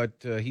from what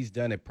he's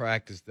done at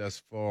practice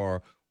thus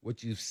far,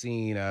 what you've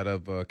seen out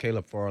of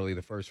Caleb Farley,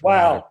 the first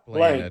round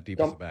playing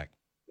defensive back.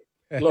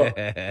 Look,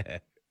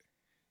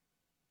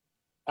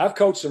 I've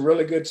coached some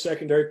really good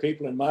secondary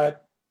people in my,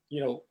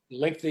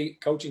 lengthy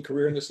coaching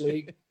career in this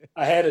league.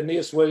 I had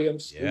Aeneas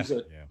Williams, who's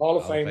a Hall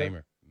of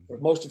Famer for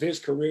most of his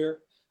career.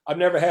 I've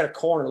never had a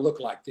corner look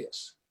like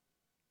this.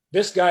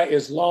 This guy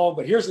is long,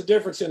 but here's the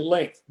difference in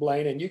length,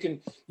 Blaine.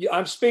 And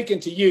I'm speaking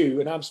to you,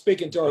 and I'm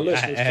speaking to our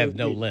listeners. I have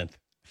no length.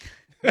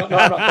 No, I'm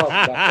not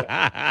talking about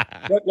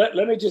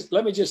that.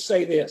 Let me just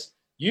say this.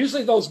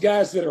 Usually those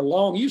guys that are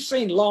long, you've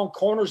seen long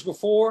corners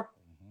before,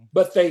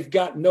 but they've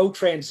got no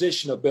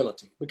transition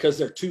ability because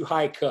they're too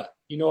high cut.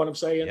 You know what I'm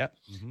saying? Yep.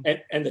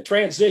 And the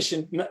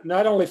transition,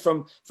 not only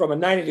from a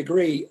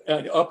 90-degree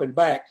up and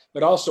back,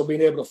 but also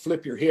being able to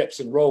flip your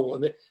hips and roll.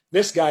 And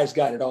this guy's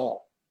got it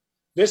all.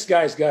 This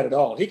guy's got it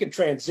all. He can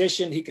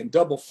transition. He can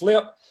double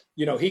flip.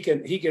 He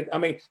can. I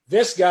mean,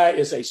 this guy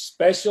is a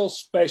special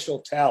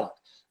talent,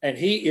 and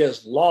he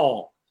is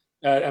long.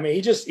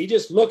 He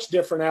just looks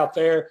different out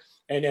there.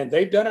 And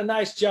they've done a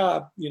nice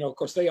job. Of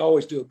course, they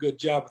always do a good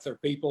job with their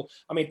people.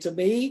 I mean, to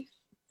me,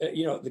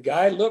 the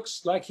guy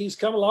looks like he's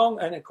come along.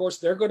 And, of course,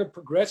 they're going to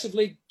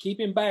progressively keep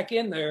him back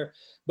in there.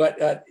 But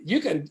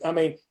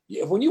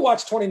when you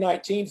watch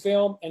 2019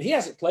 film, and he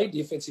hasn't played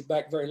defensive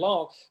back very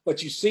long,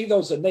 but you see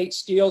those innate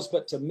skills.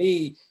 But to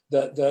me,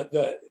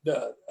 the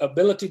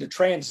ability to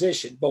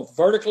transition both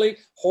vertically,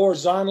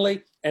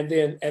 horizontally, and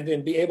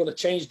then be able to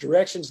change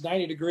directions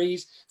 90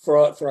 degrees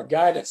for a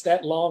guy that's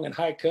that long and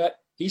high cut.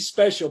 He's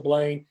special,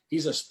 Blaine.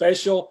 He's a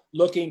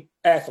special-looking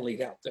athlete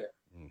out there.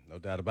 No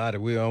doubt about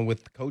it. We're on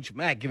with Coach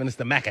Mack giving us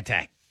the Mack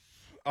attack.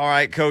 All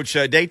right, Coach,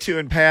 day 2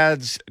 in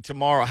pads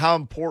tomorrow. How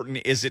important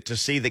is it to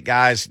see that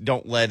guys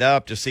don't let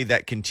up, to see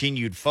that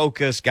continued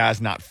focus,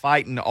 guys not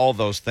fighting, all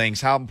those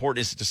things? How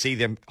important is it to see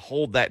them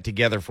hold that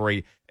together for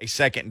a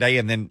second day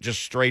and then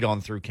just straight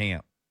on through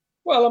camp?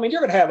 Well,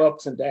 you're going to have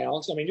ups and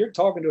downs. You're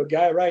talking to a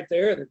guy right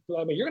there.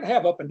 You're going to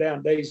have up and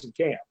down days in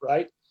camp,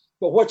 right?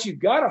 But what you've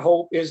got to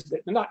hope is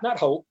that not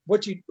hope.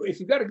 If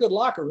you've got a good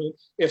locker room,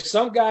 if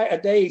some guy a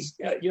day's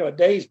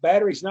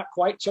battery's not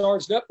quite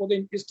charged up, well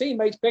then his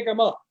teammates pick him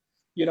up,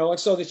 and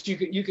so that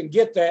you can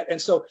get that.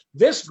 And so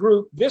this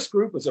group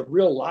is a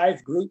real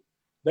live group.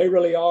 They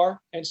really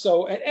are. And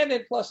so and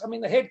then plus,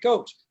 the head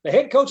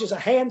coach is a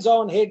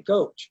hands-on head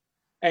coach,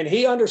 and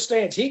he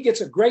understands. He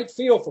gets a great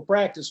feel for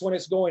practice when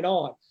it's going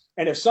on.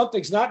 And if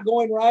something's not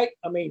going right,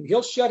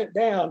 he'll shut it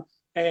down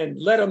and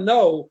let them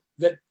know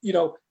that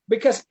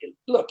Because,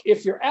 look,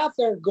 if you're out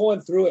there going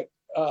through it,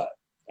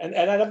 and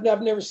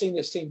I've never seen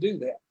this team do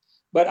that,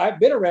 but I've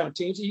been around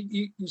teams.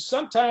 You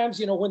sometimes,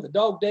 when the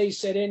dog days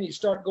set in, you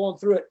start going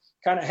through it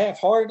kind of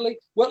half-heartedly.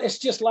 Well, it's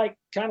just like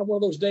kind of one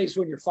of those days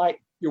when you're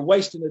fighting. You're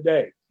wasting a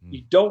day.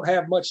 You don't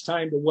have much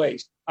time to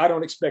waste. I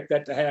don't expect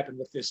that to happen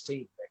with this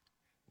team.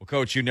 Well,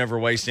 Coach, you never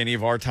waste any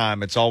of our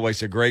time. It's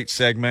always a great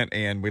segment,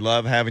 and we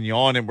love having you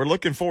on. And we're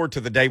looking forward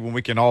to the day when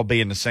we can all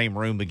be in the same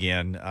room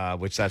again,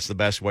 which that's the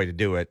best way to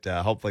do it.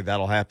 Hopefully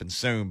that'll happen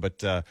soon.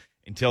 But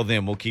until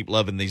then, we'll keep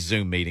loving these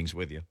Zoom meetings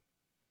with you.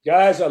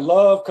 Guys, I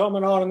love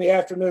coming on in the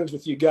afternoons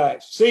with you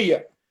guys. See ya.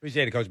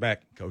 Appreciate it, Coach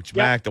Mack. Coach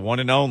Mack, the one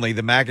and only,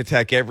 the Mack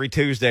Attack every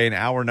Tuesday in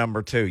hour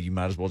number 2. You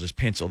might as well just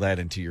pencil that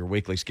into your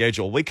weekly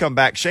schedule. We come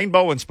back. Shane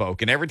Bowen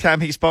spoke, and every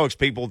time he speaks,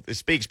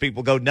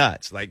 people go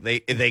nuts. Like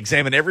they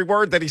examine every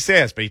word that he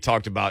says. But he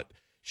talked about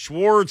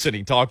Schwartz, and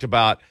he talked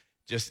about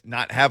just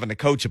not having to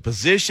coach a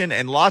position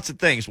and lots of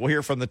things. We'll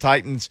hear from the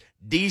Titans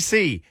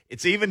DC.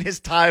 It's even his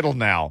title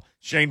now.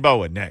 Shane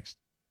Bowen next.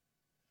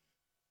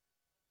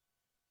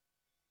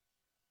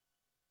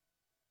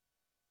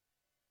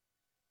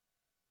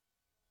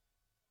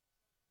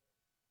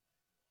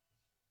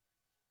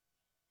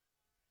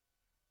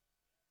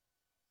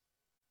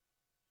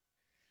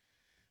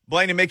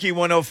 Blaine and Mickey,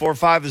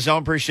 1045 The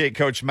Zone. Appreciate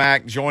Coach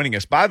Mack joining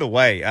us. By the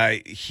way,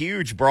 a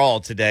huge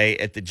brawl today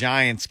at the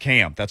Giants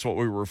camp. That's what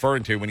we were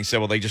referring to when he said,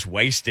 well, they just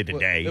wasted a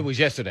day. It was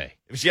yesterday.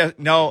 It was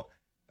no.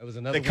 It was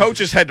another the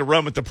coaches had to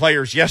run with the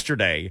players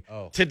yesterday.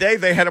 Oh. Today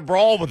they had a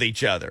brawl with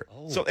each other.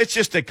 Oh. So it's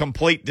just a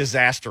complete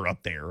disaster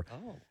up there.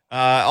 Oh.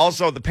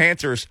 Also, the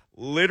Panthers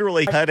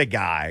literally cut a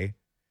guy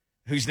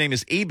whose name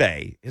is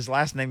eBay. His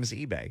last name is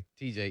eBay.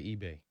 TJ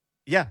eBay.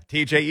 Yeah,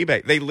 TJ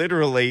eBay. They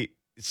literally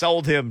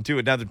sold him to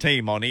another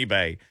team on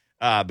eBay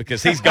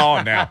because he's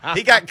gone now.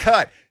 He got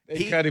cut.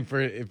 They cut him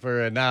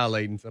for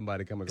annihilating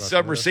somebody coming across.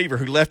 Some receiver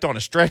who left on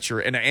a stretcher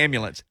in an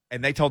ambulance,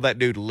 and they told that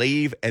dude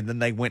leave, and then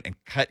they went and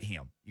cut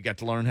him. You got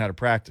to learn how to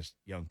practice,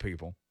 young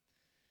people.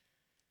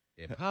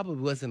 It probably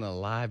wasn't a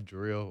live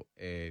drill,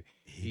 and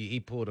he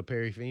pulled a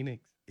Perry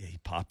Phoenix. He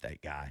popped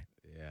that guy.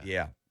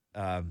 Yeah.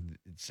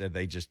 Said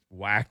they just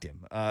whacked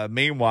him.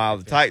 Meanwhile,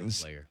 the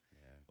Titans Player.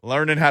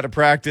 learning how to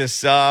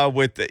practice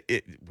with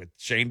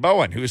Shane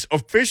Bowen, who's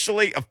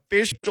officially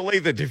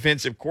the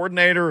defensive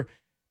coordinator,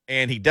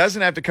 and he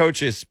doesn't have to coach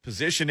his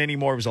position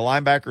anymore. He was a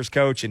linebackers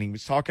coach, and he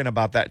was talking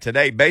about that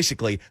today.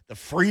 Basically, the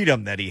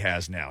freedom that he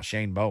has now,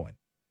 Shane Bowen.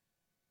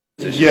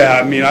 Yeah,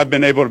 I mean, I've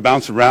been able to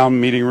bounce around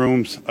meeting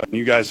rooms.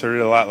 You guys heard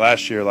it a lot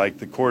last year, like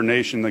the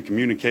coordination, the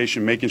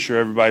communication, making sure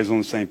everybody's on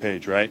the same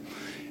page, right?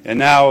 And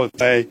now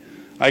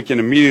I can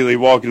immediately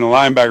walk in the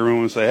linebacker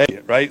room and say, hey,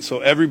 right? So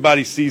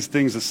everybody sees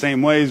things the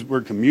same ways.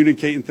 We're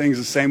communicating things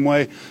the same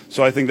way.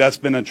 So I think that's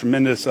been a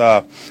tremendous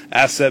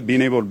asset,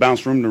 being able to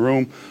bounce room to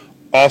room.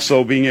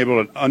 Also being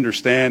able to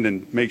understand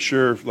and make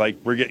sure, like,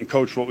 we're getting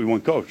coached what we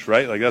want coached,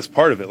 right? Like, that's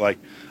part of it. Like,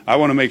 I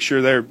want to make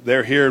sure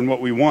they're hearing what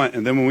we want,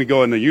 and then when we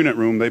go in the unit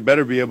room, they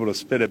better be able to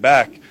spit it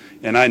back,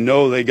 and I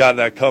know they got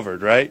that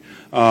covered, right?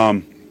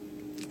 And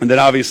then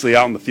obviously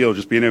out in the field,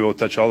 just being able to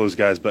touch all those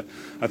guys. But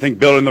I think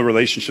building the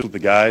relationship with the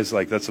guys,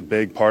 like, that's a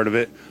big part of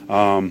it.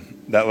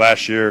 That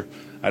last year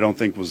I don't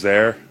think was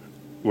there,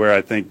 where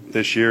I think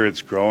this year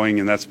it's growing,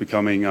 and that's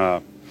becoming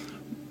a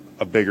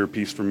bigger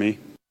piece for me.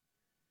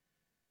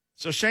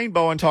 So Shane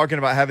Bowen talking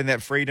about having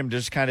that freedom to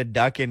just kind of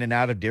duck in and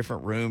out of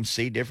different rooms,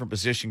 see different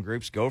position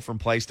groups, go from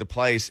place to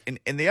place. And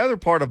the other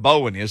part of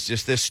Bowen is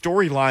just this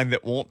storyline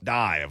that won't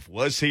die of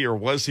was he or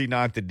was he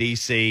not the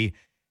DC?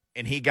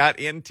 And he got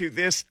into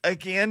this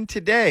again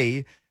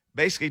today,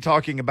 basically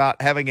talking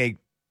about having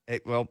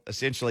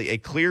essentially a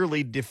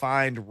clearly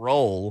defined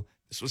role.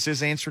 This was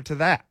his answer to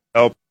that.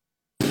 Help.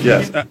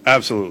 Yes,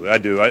 absolutely. I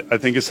do. I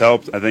think it's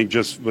helped. I think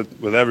just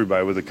with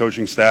everybody, with the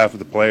coaching staff, with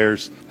the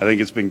players, I think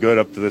it's been good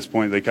up to this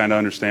point. They kind of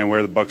understand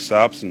where the buck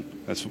stops, and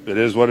it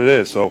is what it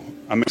is. So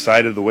I'm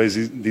excited the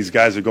ways these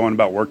guys are going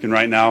about working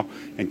right now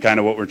and kind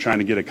of what we're trying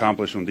to get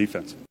accomplished on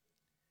defense.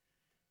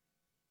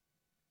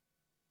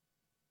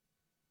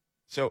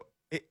 So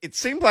it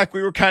seemed like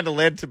we were kind of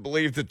led to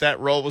believe that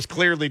role was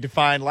clearly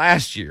defined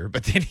last year,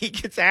 but then he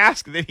gets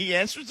asked, and then he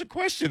answers the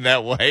question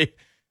that way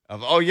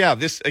of, oh, yeah,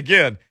 this,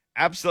 again,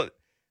 absolutely.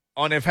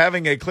 On if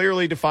having a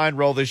clearly defined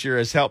role this year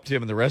has helped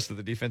him and the rest of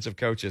the defensive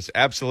coaches.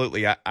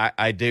 Absolutely,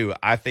 I do.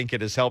 I think it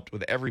has helped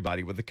with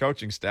everybody, with the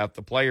coaching staff,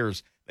 the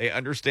players. They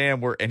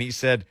understand and he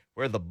said,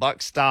 where the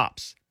buck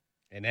stops.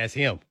 And that's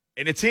him.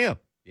 And it's him.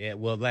 Yeah,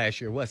 well, last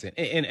year wasn't.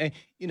 And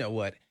you know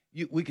what?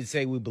 We could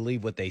say we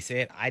believe what they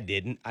said. I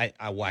didn't.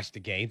 I watched the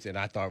games, and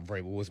I thought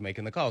Vrabel was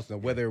making the calls. Now,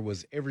 whether it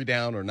was every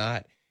down or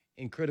not,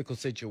 in critical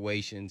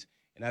situations,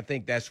 and I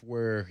think that's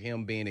where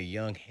him being a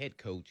young head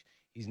coach,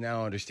 he's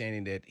now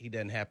understanding that he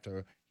doesn't have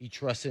to – he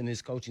trusts in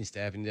his coaching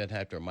staff, and he doesn't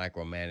have to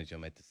micromanage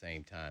them at the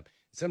same time.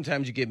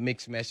 Sometimes you get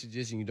mixed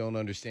messages and you don't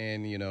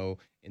understand,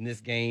 in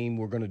this game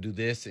we're going to do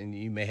this, and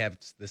you may have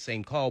the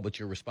same call, but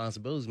your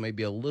responsibilities may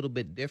be a little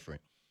bit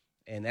different.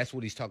 And that's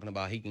what he's talking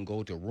about. He can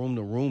go to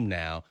room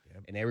now,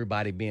 and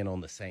everybody being on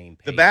the same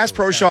page. The Bass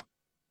Pro Shop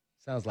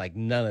sounds like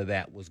none of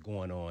that was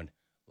going on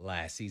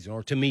last season,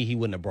 or to me, he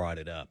wouldn't have brought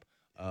it up.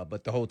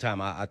 But the whole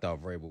time I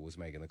thought Vrabel was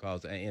making the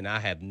calls, and I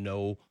have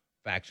no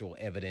factual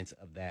evidence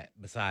of that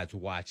besides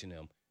watching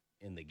him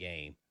in the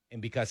game.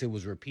 And because it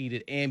was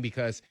repeated and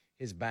because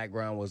his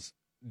background was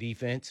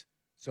defense.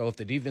 So if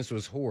the defense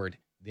was horrid,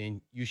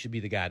 then you should be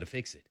the guy to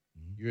fix it.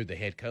 Mm-hmm. You're the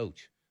head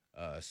coach.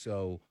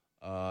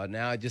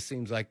 Now it just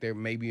seems like there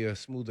may be a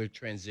smoother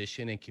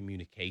transition and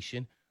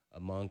communication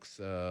amongst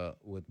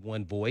with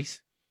one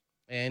voice,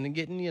 and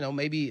getting,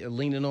 maybe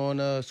leaning on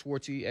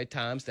Schwartzy at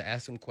times to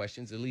ask some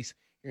questions, at least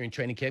here in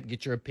training camp,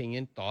 get your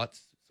opinion,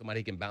 thoughts,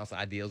 somebody can bounce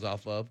ideas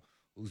off of,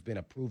 who's been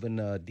a proven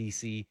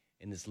DC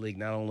in this league,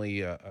 not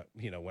only,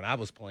 when I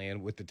was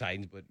playing with the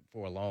Titans, but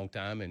for a long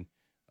time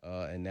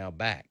and now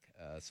back,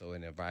 so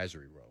in an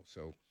advisory role.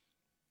 So,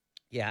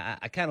 yeah,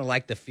 I kind of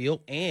like the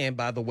feel. And,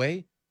 by the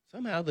way,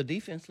 somehow the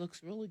defense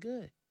looks really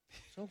good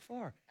so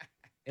far.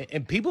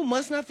 And people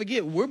must not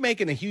forget, we're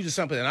making a huge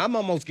assumption, and I'm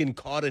almost getting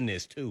caught in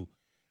this too,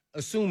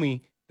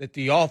 assuming that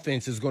the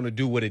offense is going to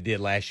do what it did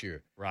last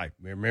year. Right.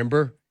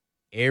 Remember,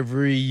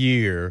 every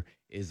year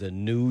is a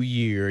new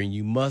year, and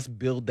you must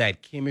build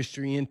that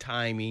chemistry and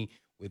timing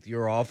with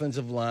your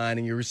offensive line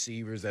and your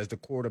receivers as the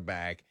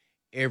quarterback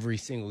every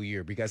single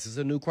year because it's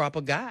a new crop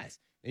of guys.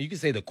 And you can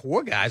say the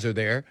core guys are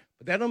there,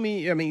 but that don't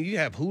mean, you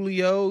have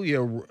Julio,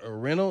 you have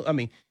Reynolds.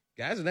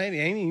 Guys that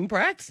ain't even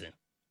practicing.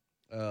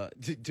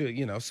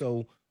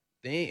 So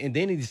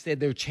then he said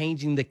they're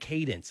changing the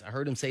cadence. I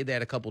heard him say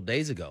that a couple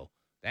days ago.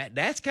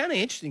 That's kind of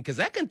interesting because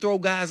that can throw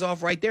guys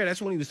off right there.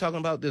 That's when he was talking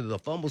about the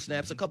fumble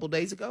snaps a couple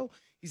days ago.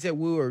 He said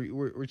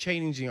we're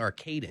changing our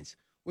cadence,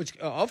 which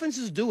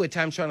offenses do at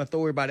times trying to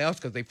throw everybody else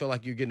because they feel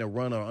like you're getting a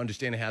run or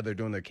understanding how they're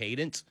doing their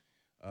cadence,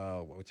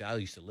 which I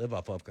used to live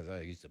off of because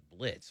I used to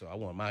blitz. So I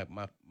want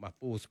my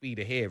full speed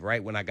ahead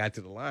right when I got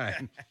to the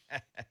line.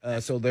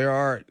 So there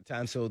are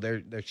times, so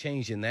they're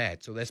changing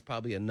that. So that's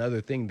probably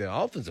another thing the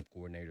offensive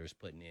coordinator is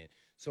putting in.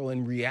 So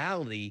in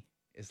reality,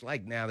 it's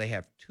like now they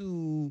have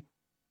two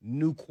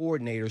new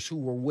coordinators who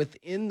were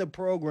within the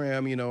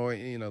program,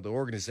 the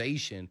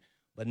organization,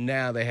 but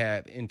now they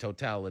have in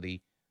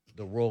totality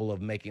the role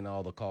of making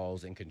all the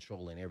calls and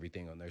controlling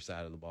everything on their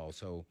side of the ball.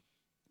 So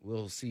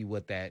we'll see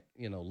what that,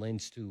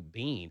 lends to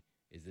being.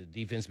 Is the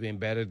defense being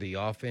better, the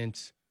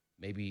offense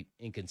maybe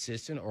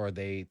inconsistent, or are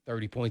they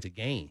 30 points a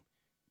game,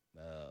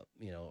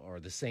 or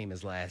the same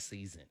as last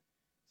season?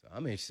 So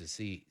I'm interested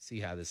to see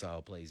how this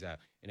all plays out.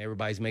 And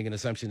everybody's making an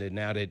assumption that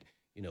now that,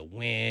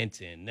 Wentz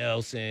and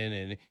Nelson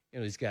and,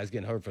 these guys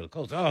getting hurt for the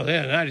Colts. Oh,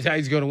 yeah, that's how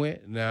he's going to win.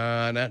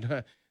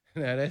 No,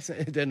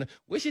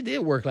 wish it did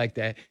work like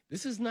that.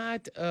 This is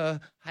not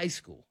high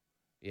school.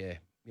 Yeah,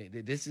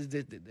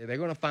 they're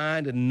going to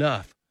find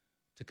enough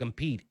to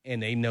compete,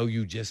 and they know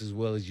you just as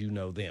well as you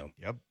know them.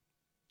 Yep.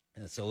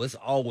 And so it's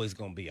always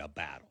going to be a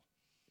battle.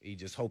 You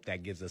just hope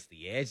that gives us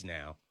the edge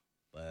now,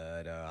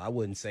 but I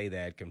wouldn't say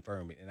that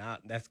confirming. And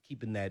that's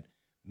keeping that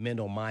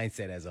mental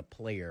mindset as a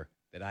player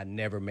that I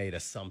never made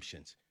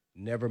assumptions.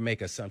 Never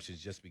make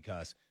assumptions just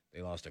because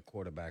they lost a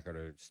quarterback or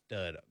their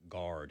stud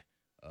guard.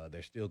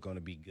 They're still going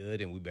to be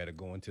good, and we better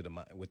go into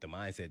with the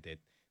mindset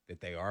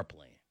that they are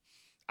playing.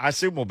 I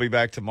assume we'll be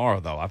back tomorrow,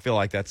 though. I feel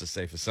like that's a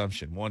safe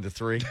assumption. 1 to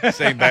 3,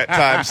 same bat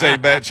time,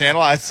 same bat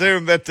channel. I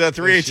assume that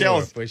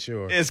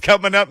 3HL is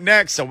coming up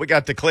next, so we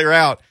got to clear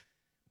out.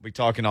 We'll be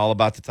talking all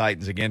about the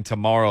Titans again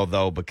tomorrow,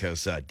 though,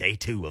 because day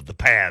 2 of the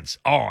Pads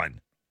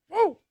on.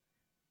 Woo!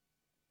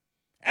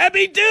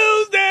 Happy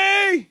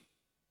Tuesday!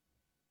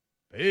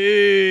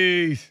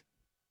 Peace!